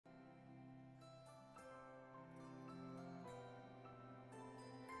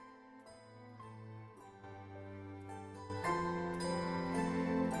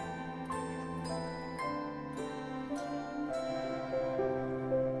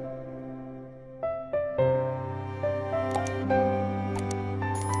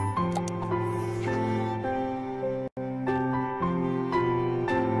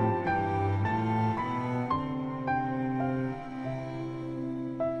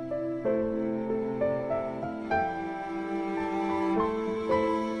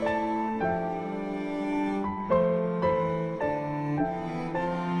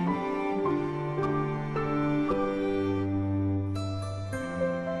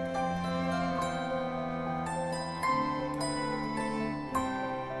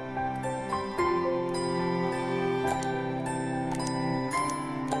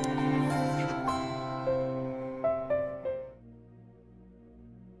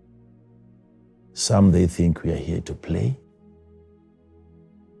Some, they think we are here to play.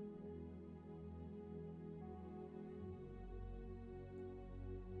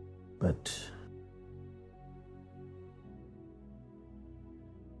 But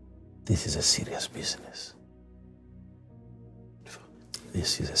this is a serious business.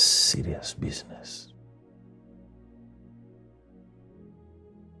 This is a serious business.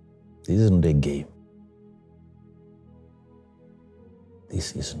 This isn't a game.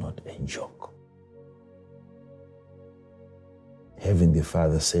 This is not a joke. Having the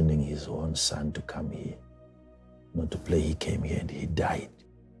Father sending his own Son to come here, not to play, he came here and he died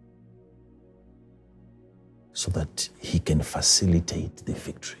so that he can facilitate the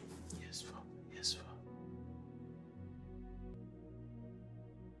victory. Yes, Father. Yes, Father.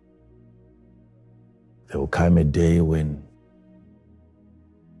 There will come a day when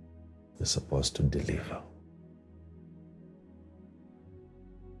you're supposed to deliver.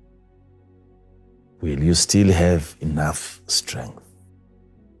 Will you still have enough strength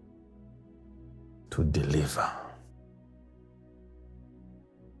to deliver?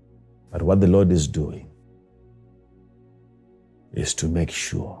 But what the Lord is doing is to make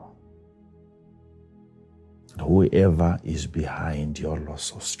sure that whoever is behind your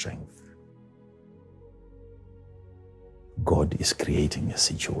loss of strength, God is creating a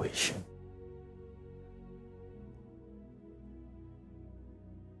situation.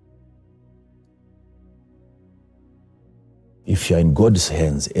 If you're in God's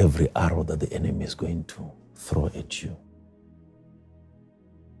hands, every arrow that the enemy is going to throw at you,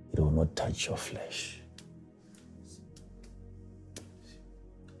 it will not touch your flesh.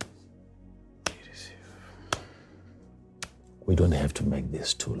 We don't have to make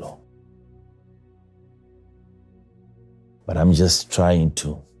this too long. But I'm just trying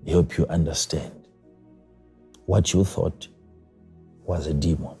to help you understand what you thought was a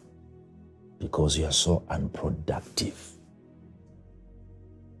demon because you are so unproductive.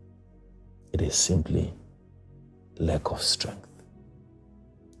 It is simply lack of strength.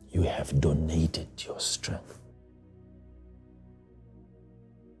 You have donated your strength.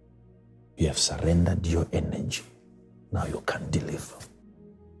 You have surrendered your energy. Now you can deliver.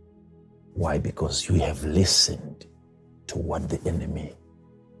 Why? Because you have listened to what the enemy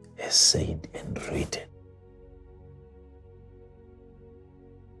has said and written.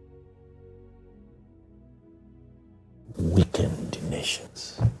 Weakened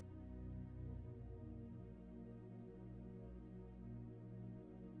nations.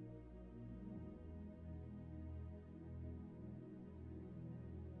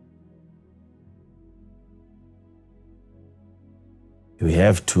 You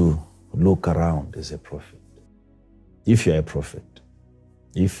have to look around as a prophet. If you're a prophet,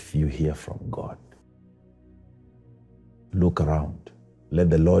 if you hear from God, look around.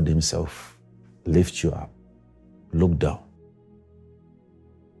 Let the Lord himself lift you up. Look down.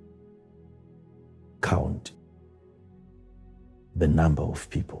 Count the number of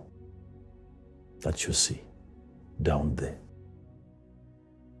people that you see down there.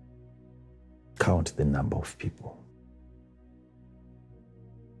 Count the number of people.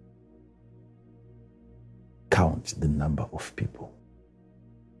 Count the number of people.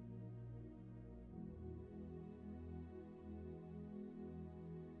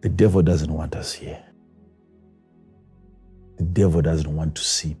 The devil doesn't want us here. The devil doesn't want to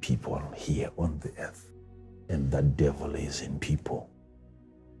see people here on the earth. And that devil is in people.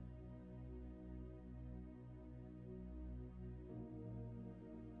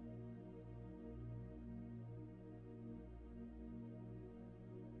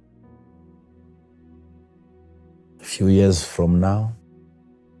 A few years from now,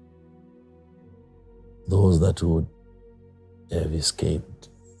 those that would have escaped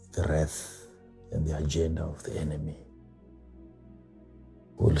the wrath and the agenda of the enemy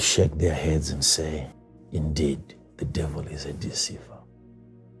will shake their heads and say, indeed, the devil is a deceiver.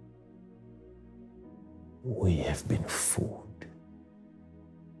 We have been fooled.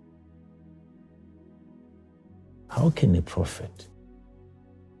 How can a prophet,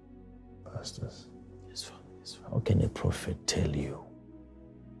 pastors, how can a prophet tell you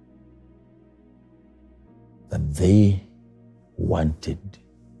that they wanted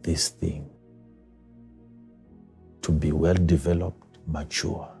this thing to be well developed,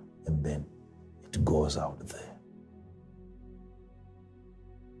 mature, and then it goes out there?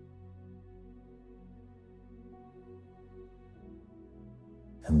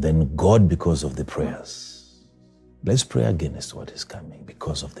 And then God, because of the prayers, let's pray against what is coming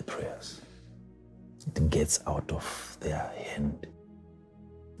because of the prayers. It gets out of their hand.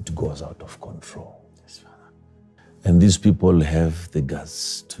 It goes out of control. Yes, Father. And these people have the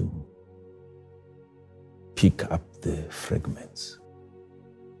guts to pick up the fragments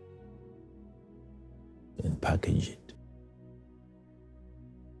and package it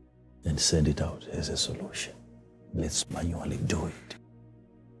and send it out as a solution. Let's manually do it.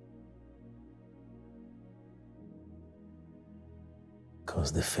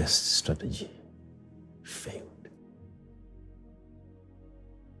 Because the first strategy failed.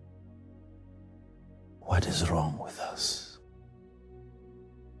 What is wrong with us?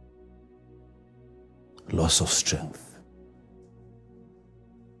 Loss of strength.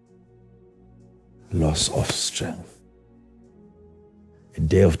 Loss of strength. A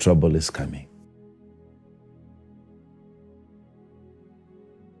day of trouble is coming.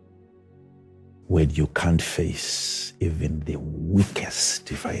 When you can't face even the weakest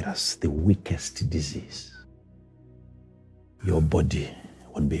virus, the weakest disease, your body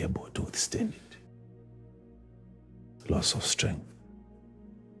won't be able to withstand it. Loss of strength.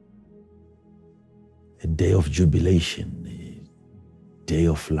 A day of jubilation, a day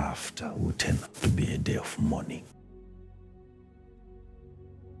of laughter will turn out to be a day of mourning.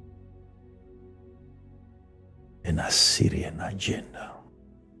 An Assyrian agenda.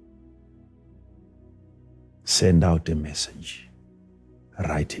 Send out a message.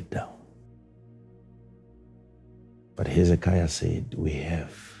 Write it down. But Hezekiah said, we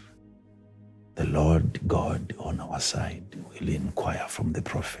have the Lord God on our side. We'll inquire from the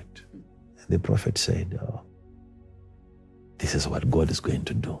prophet. And the prophet said, oh, this is what God is going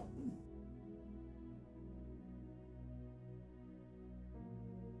to do.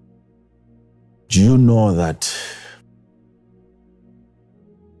 Do you know that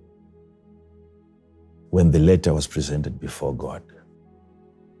when the letter was presented before God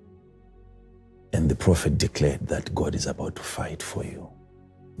and the prophet declared that God is about to fight for you,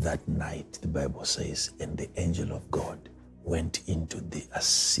 that night, the Bible says, and the angel of God went into the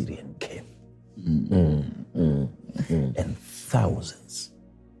Assyrian camp. And thousands,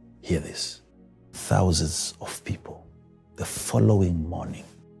 hear this, thousands of people the following morning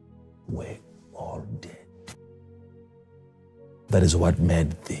were all dead. That is what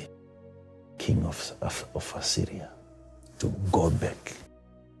made the king of Assyria to go back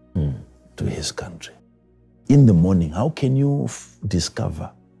to his country. In the morning, how can you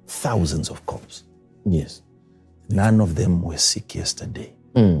discover thousands of corpses? Yes. None of them were sick yesterday.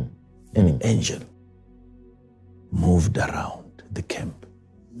 An angel moved around the camp.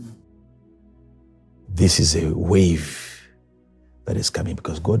 This is a wave that is coming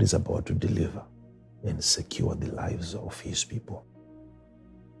because God is about to deliver and secure the lives of his people.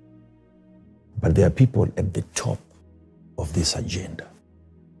 But there are people at the top of this agenda.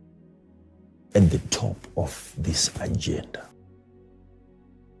 At the top of this agenda.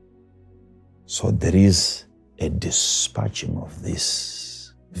 So there is a dispatching of this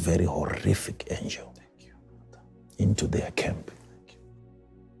very horrific angel into their camp.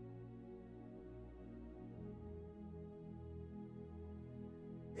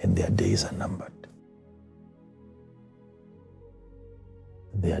 And their days are numbered.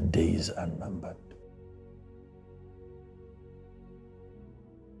 Their days are numbered.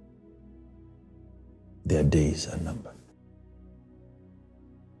 Their days are numbered.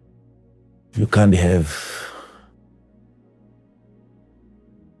 You can't have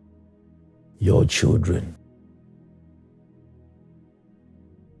your children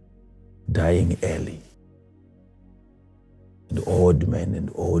dying early, and old men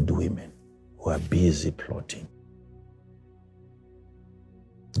and old women who are busy plotting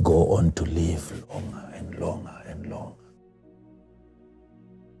go on to live longer and longer and longer.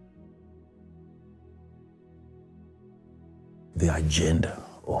 The agenda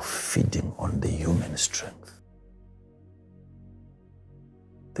of feeding on the human strength,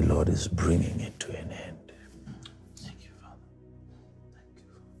 the Lord is bringing it to an end. Thank you, Father. Thank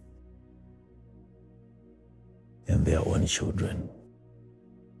you. And their own children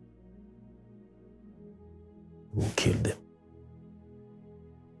will kill them.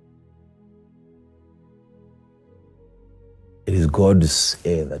 It is God's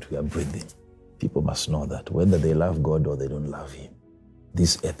air that we are breathing. People must know that whether they love God or they don't love him,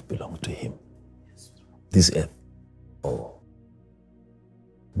 this earth belongs to him. This earth. Oh.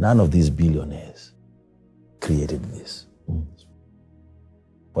 None of these billionaires created this.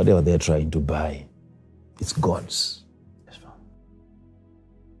 Whatever they're trying to buy, it's God's.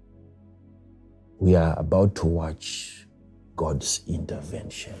 We are about to watch God's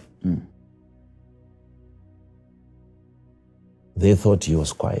intervention. They thought he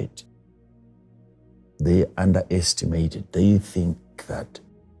was quiet. They underestimated. They think that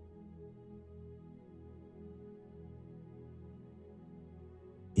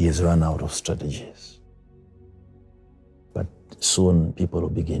he has run out of strategies. soon people will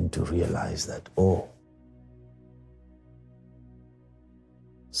begin to realize that, oh,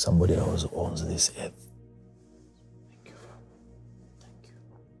 somebody else owns this earth. Thank you. Thank you.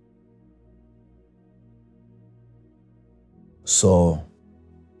 So,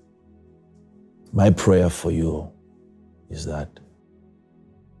 my prayer for you is that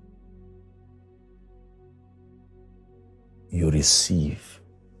you receive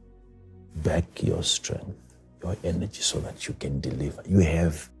back your strength, your energy, so that you can deliver. You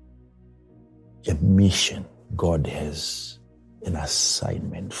have a mission. God has an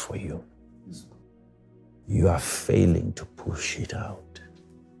assignment for you. You are failing to push it out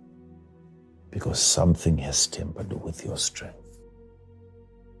because something has tampered with your strength.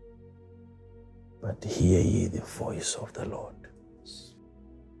 But hear ye the voice of the Lord.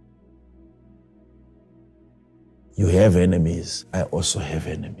 You have enemies. I also have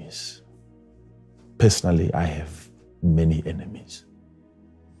enemies. Personally, I have many enemies.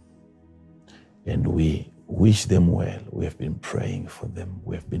 And we wish them well. We have been praying for them.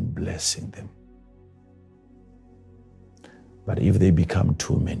 We have been blessing them. But if they become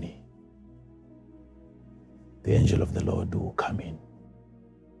too many, the angel of the Lord will come in.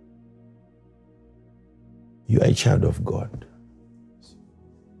 You are a child of God.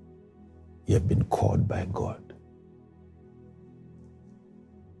 You have been called by God.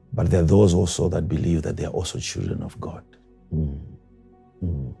 But there are those also that believe that they are also children of God.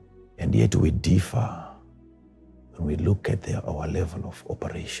 And yet we differ. When we look at our level of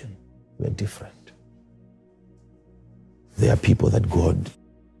operation, we are different. There are people that God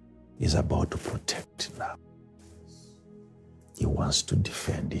is about to protect now. He wants to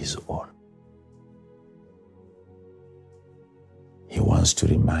defend his own. He wants to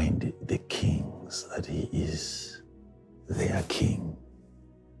remind the kings that he is their king,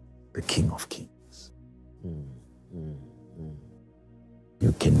 the King of Kings.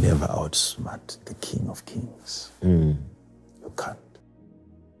 You can never outsmart the King of Kings. You can't.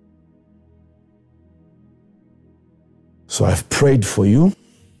 So I've prayed for you,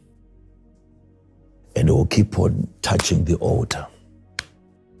 and we'll keep on touching the altar.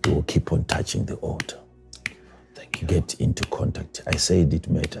 We will keep on touching the altar. Thank you. Get into contact. I said it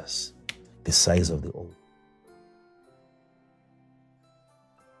matters. The size of the altar.